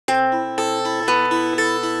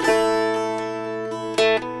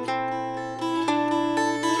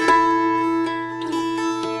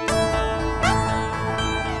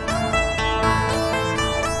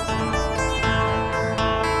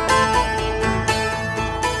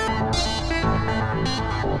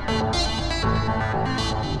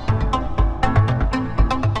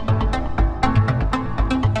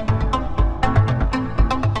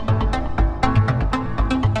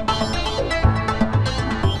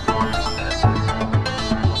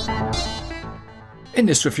In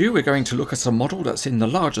this review we're going to look at a model that's in the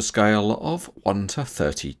larger scale of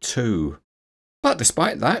 1:32. But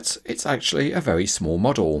despite that, it's actually a very small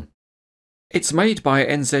model. It's made by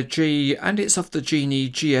NZG and it's of the Genie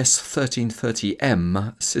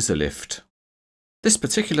GS-1330m scissor lift. This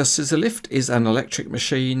particular scissor lift is an electric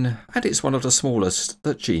machine and it's one of the smallest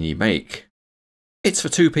that Genie make. It's for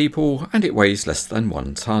 2 people and it weighs less than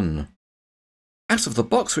 1 ton. Out of the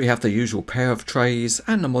box we have the usual pair of trays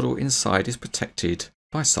and the model inside is protected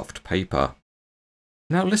by soft paper.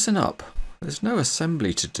 Now listen up, there's no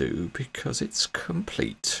assembly to do because it's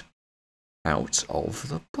complete. Out of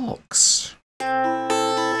the box.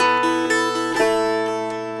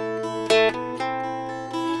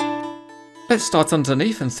 Let's start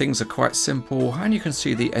underneath and things are quite simple and you can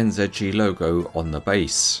see the NZG logo on the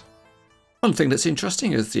base. One thing that's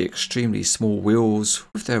interesting is the extremely small wheels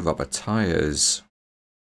with their rubber tyres.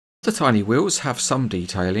 The tiny wheels have some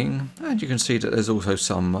detailing and you can see that there's also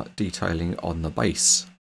some detailing on the base.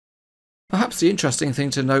 Perhaps the interesting thing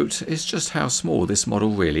to note is just how small this model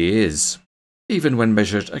really is, even when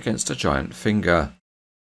measured against a giant finger.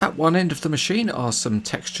 At one end of the machine are some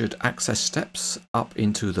textured access steps up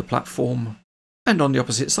into the platform, and on the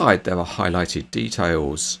opposite side there are highlighted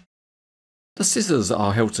details. The scissors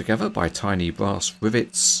are held together by tiny brass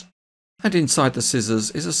rivets, and inside the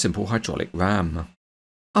scissors is a simple hydraulic ram.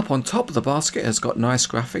 Up on top the basket has got nice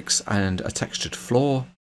graphics and a textured floor,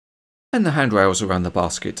 and the handrails around the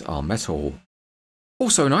basket are metal.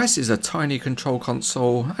 Also nice is a tiny control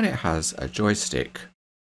console and it has a joystick.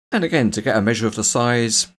 And again, to get a measure of the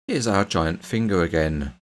size, here's our giant finger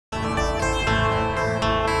again.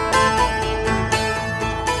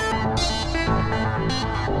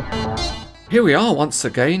 Here we are once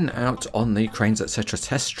again out on the Cranes Etc.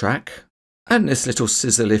 test track, and this little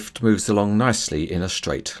scissor lift moves along nicely in a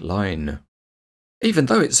straight line. Even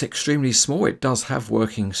though it's extremely small, it does have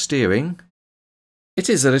working steering. It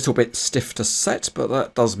is a little bit stiff to set, but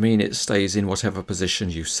that does mean it stays in whatever position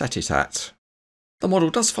you set it at. The model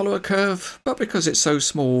does follow a curve, but because it's so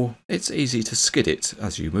small, it's easy to skid it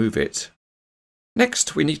as you move it.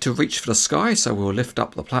 Next, we need to reach for the sky, so we'll lift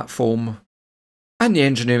up the platform. And the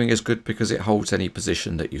engineering is good because it holds any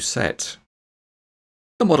position that you set.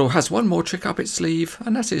 The model has one more trick up its sleeve,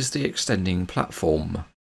 and that is the extending platform.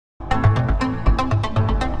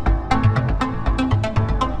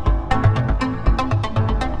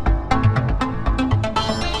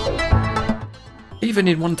 Even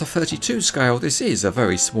in 1:32 scale, this is a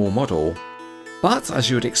very small model. But as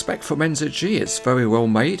you would expect from NZG, it's very well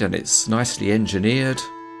made and it's nicely engineered.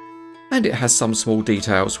 And it has some small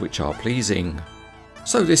details which are pleasing.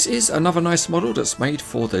 So this is another nice model that's made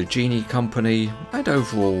for the Genie company, and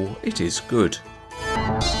overall it is good.